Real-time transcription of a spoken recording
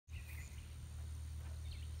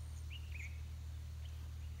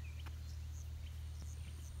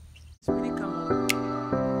It's really calm.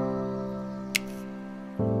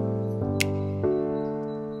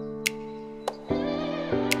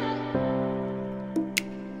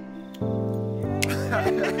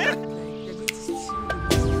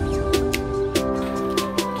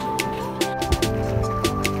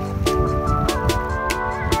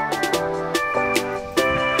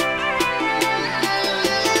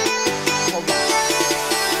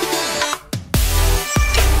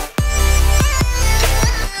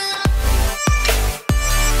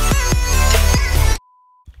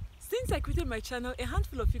 Since I created my channel, a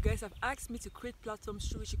handful of you guys have asked me to create platforms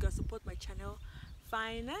through which you can support my channel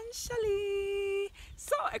financially.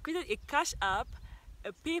 So I created a Cash App,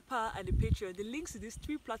 a PayPal and a Patreon. The links to these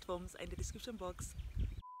 3 platforms are in the description box.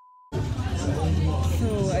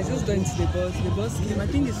 So I just got into the bus. The bus came, I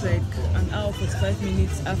think it's like an hour 45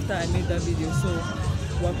 minutes after I made that video. So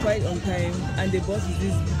we're quite on time, and the bus is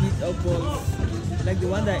this beat up bus, like the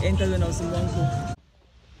one that I entered when I was in Wanko.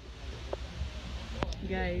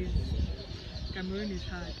 Guys, Cameroun is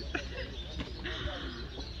hard.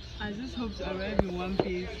 I just hope to arrive in one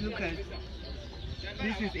piece. Look at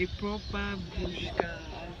this, is a proper bush car.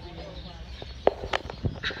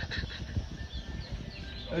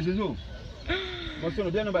 Jesus, mas tu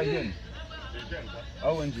não vem no Bahia?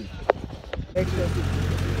 Aonde?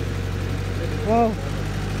 Wow,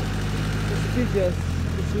 it's tedious.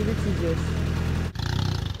 It's really tedious.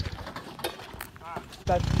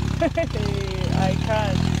 But I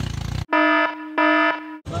can't.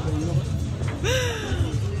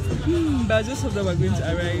 But I just hope that we're going to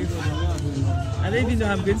arrive. I don't even know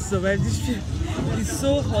how I'm going to survive this trip. It's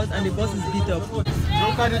so hot and the bus is beat up. People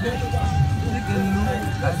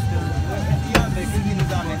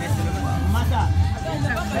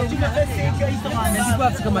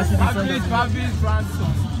have to come and sit in front of me.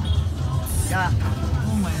 Yeah.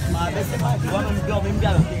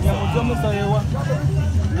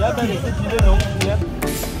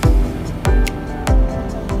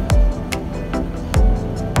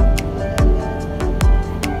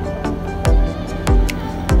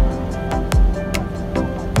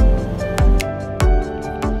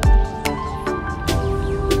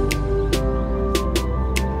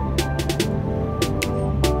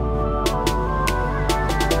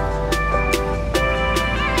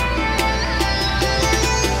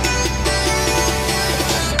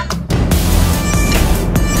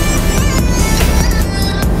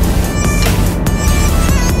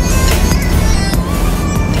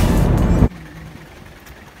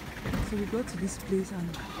 So we got to this place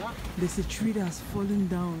and there's a tree that has fallen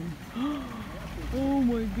down. Oh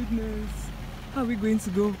my goodness. How are we going to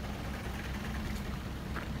go?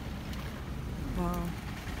 Wow.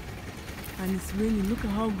 And it's raining. Look at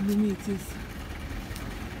how gloomy it is.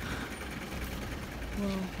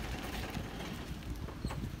 Wow.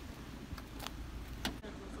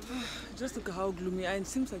 Just look at how gloomy, and it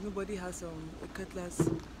seems like nobody has a cutlass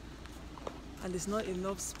and there's not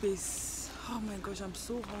enough space. Oh my gosh, I'm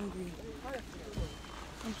so hungry.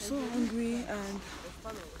 I'm so hungry, and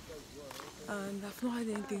I've not had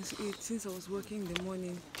anything to eat since I was working in the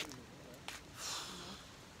morning.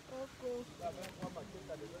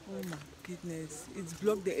 Oh my goodness, it's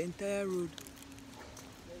blocked the entire road.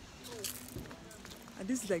 And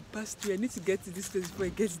this is like past 3. I need to get to this place before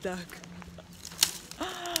it gets dark.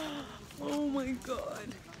 Oh my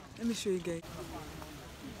god. Let me show you guys.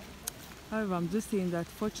 However, I'm just saying that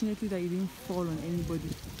fortunately that it didn't fall on anybody,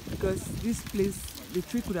 because this place, the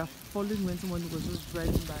tree could have fallen when someone was just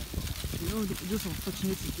driving by. You know, just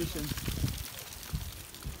unfortunate situation.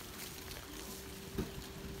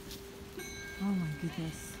 Oh my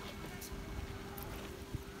goodness.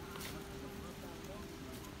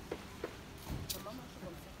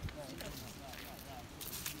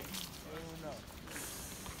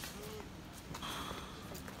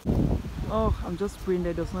 Oh, I'm just praying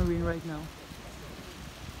that it does not rain right now.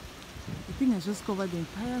 The thing has just covered the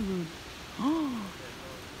entire road. Oh.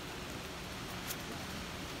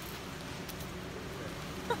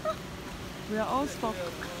 We are all stuck.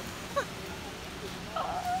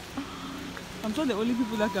 I'm sure the only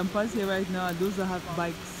people that can pass here right now are those that have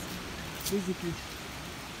bikes, basically.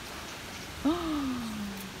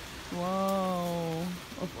 Wow,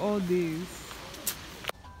 of all days.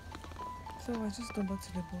 So I just go back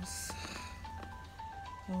to the bus.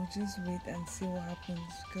 I'll just wait and see what happens,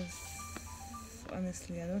 because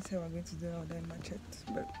honestly I don't think we're going to do all that much yet,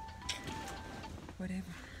 but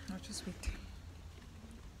whatever, I'll just wait.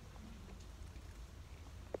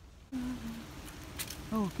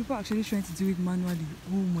 Oh, people are actually trying to do it manually.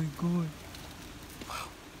 Oh my god. Wow.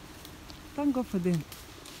 Thank God for them.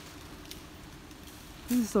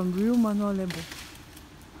 This is some real manual labor.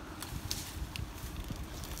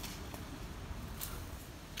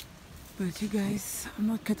 But you guys, I'm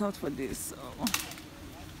not cut out for this. So.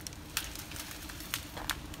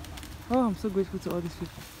 Oh, I'm so grateful to all these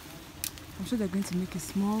people. I'm sure they're going to make a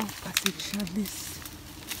small passage at least.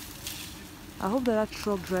 I hope that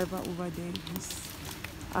truck driver over there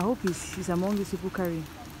I hope he's among these people carrying.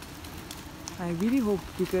 I really hope,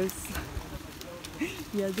 because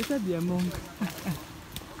he had better be among.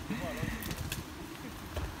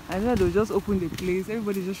 I know they'll just open the place.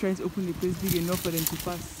 Everybody's just trying to open the place big enough for them to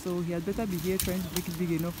pass. So he had better be here trying to make it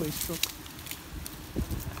big enough for his truck.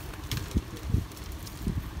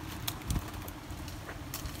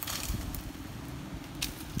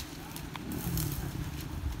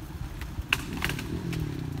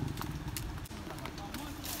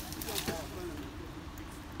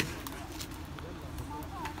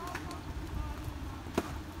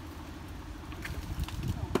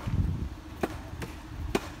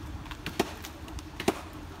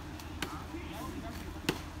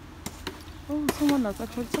 Oh,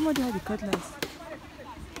 somebody had the cutlass.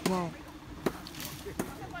 Wow.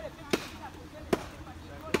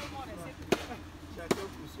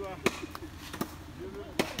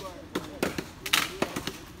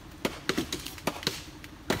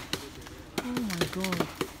 Oh my God.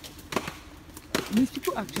 These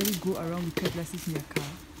people actually go around with cutlasses in their car.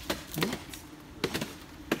 What?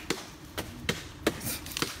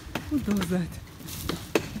 Who does that?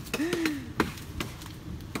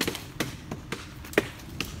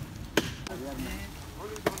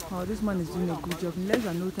 Oh, this man is doing a good job. In less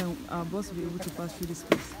than no time, our boss will be able to pass through this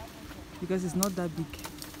place because it's not that big.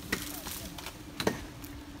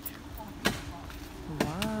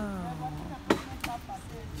 Wow.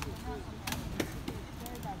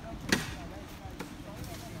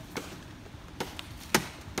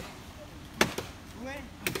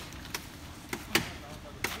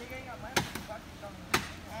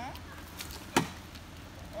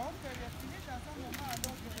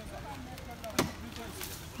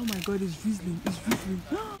 Oh my God, it's drizzling, it's drizzling.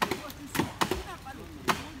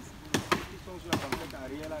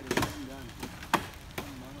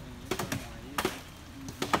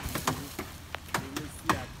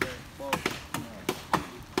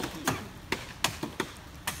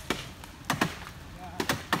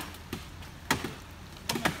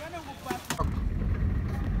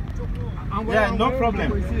 Yeah, no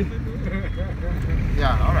problem.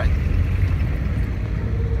 Yeah, all right.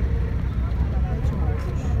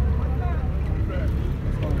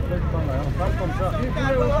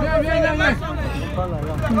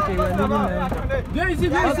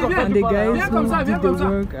 And the guys who did the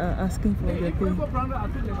work are asking for their pay.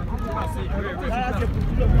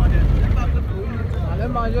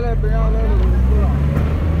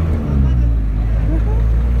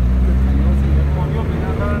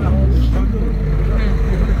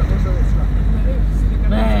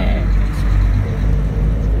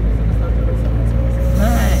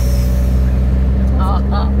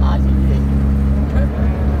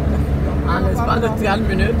 De 30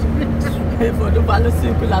 minuten. Voor de ballen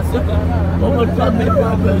circulatie. Om het plan mee te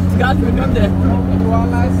hebben. 30 minuten.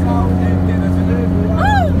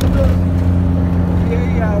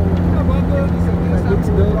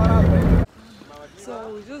 So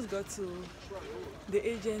we just got to the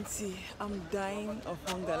agency. I'm dying of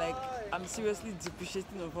hunger. Like, I'm seriously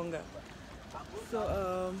depreciating of hunger. So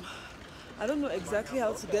I don't know exactly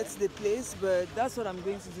how to get to the place, but that's what I'm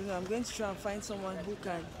going to do now. I'm going to try and find someone who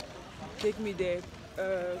can take me there,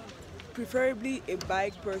 preferably a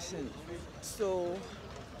bike person. So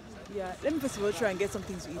yeah, let me first of all try and get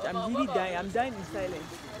something to eat. I'm really dying. I'm dying in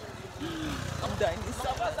silence. I'm dying in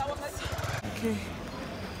silence. Okay,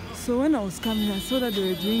 so when I was coming, I saw that they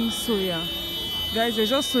were doing soya. Guys, there's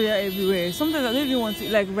just soya everywhere. Sometimes I don't even want to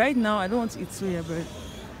eat. Like right now, I don't want to eat soya, but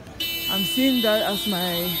I'm seeing that as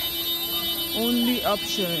my only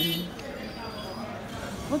option.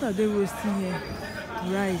 What are they roasting here?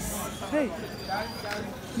 Rice. Hey,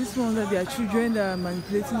 this one that their children that are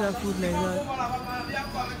manipulating that food like that.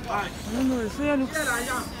 I don't know, the soya looks...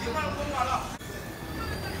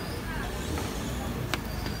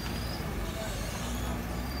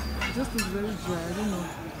 It just looks very dry, I don't know.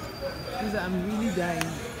 Because I'm really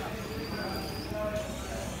dying.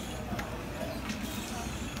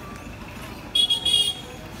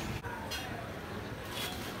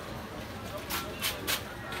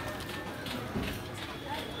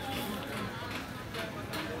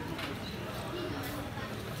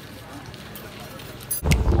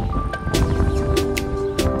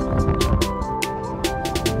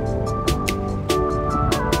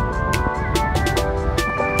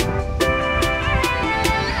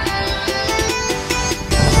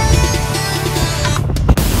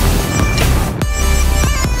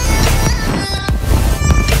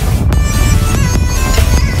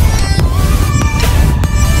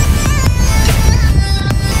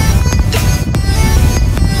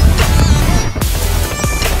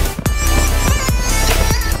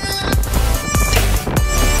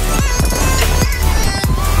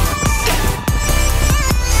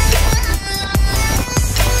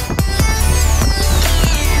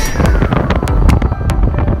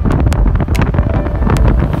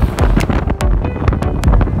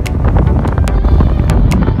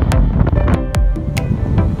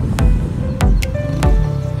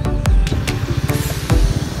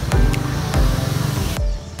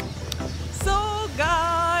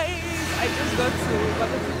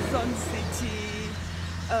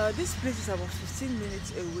 place is about 15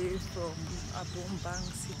 minutes away from ABONG-MBANG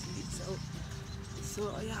city itself.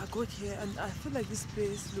 So yeah, I got here and I feel like this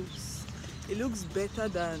place looks better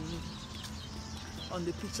than on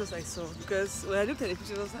the pictures I saw, because when I looked at the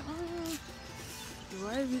pictures I was like, do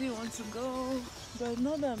I really want to go? But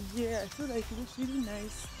now that I'm here, I feel like it looks really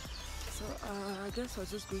nice. So I guess I'll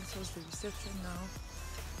just go towards the reception now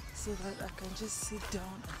so that I can just sit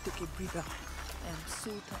down and take a breather. I am so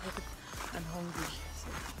tired and hungry. So.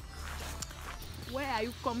 Where are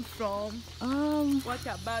you come from? What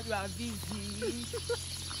about your visit?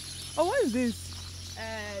 Oh, what is this?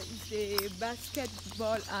 It's a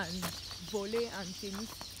basketball and volley and tennis.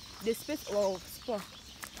 The space of sport.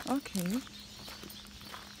 Okay.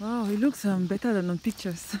 Wow, it looks better than on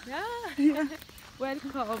pictures. Yeah. Yeah.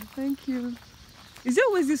 Welcome. Thank you. Is it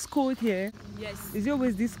always this cold here? Yes. Is it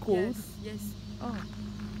always this cold? Yes. Oh,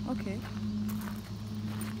 okay.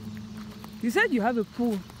 You said you have a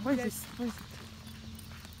pool. Where is Yes. it? Where is it?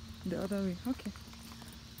 The other way. Okay.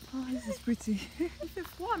 Oh, this is pretty.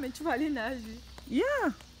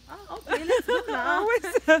 Yeah. Okay, let's go now.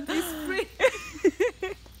 It's free.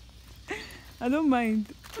 I don't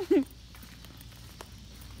mind.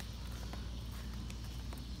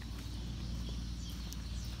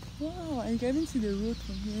 Wow, I can even see the road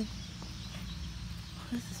from here. Oh,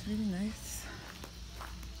 this is really nice.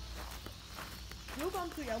 You come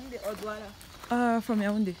to Yaoundé or Douala? From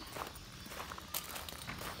Yaoundé.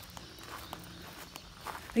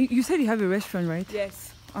 You said you have a restaurant, right?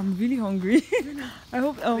 Yes. I'm really hungry. I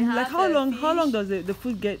hope like how long does the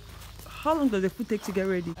food get? How long does the food take to get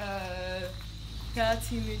ready?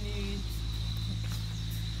 30 minutes.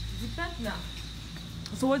 Depends now.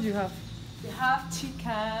 So what do you have? They have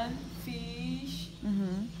chicken, fish,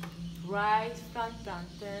 rice,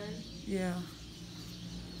 plantain. Yeah.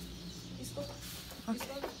 It's okay.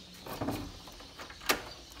 Okay.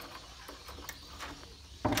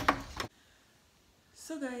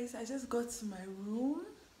 So guys, I just got to my room.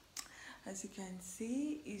 As you can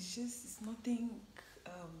see, it's nothing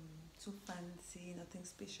too fancy, nothing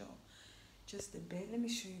special. Just the bed. Let me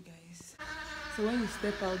show you guys. So when you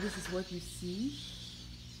step out, this is what you see.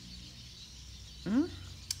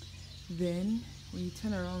 Then when you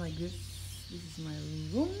turn around like this is my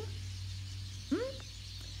room.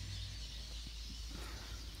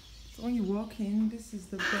 So when you walk in, this is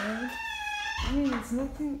the bed. I mean, it's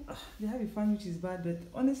nothing. They have a fan, which is bad, but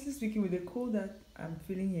honestly speaking, with the cold that I'm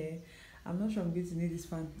feeling here, I'm not sure I'm going to need this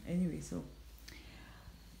fan anyway. So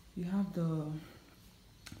you have the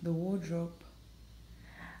wardrobe,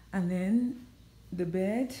 and then the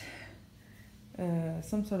bed,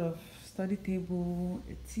 some sort of study table,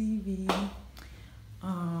 a TV,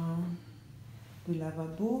 the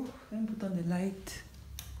lavabo. Let me put on the light.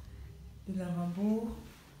 The lavabo,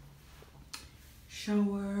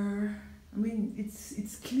 shower. I mean,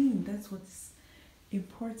 it's clean. That's what's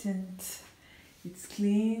important. It's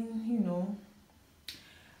clean, you know.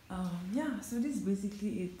 Yeah. So this is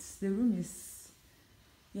basically it. The room is.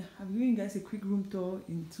 Yeah, I'm giving you guys a quick room tour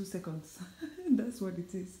in 2 seconds. That's what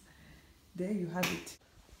it is. There you have it.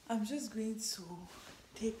 I'm just going to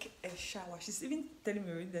take a shower. She's even telling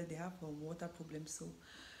me already that they have water problems, so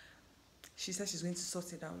she said she's going to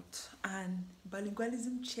sort it out. And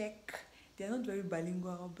bilingualism check. They're not very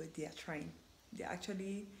bilingual, but they are trying. They're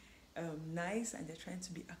actually nice, and they're trying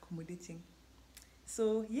to be accommodating.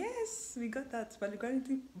 So yes, we got that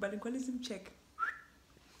bilingualism check.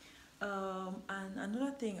 And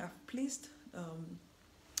another thing,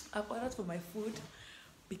 I've ordered for my food,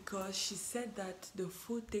 because she said that the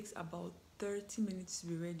food takes about 30 minutes to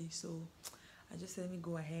be ready. So I just said, let me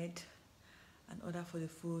go ahead and order for the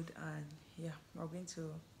food. And yeah, we're going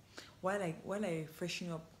to, while I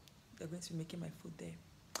freshen up, they're going to be making my food there.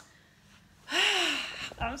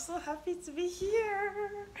 I'm so happy to be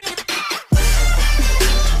here.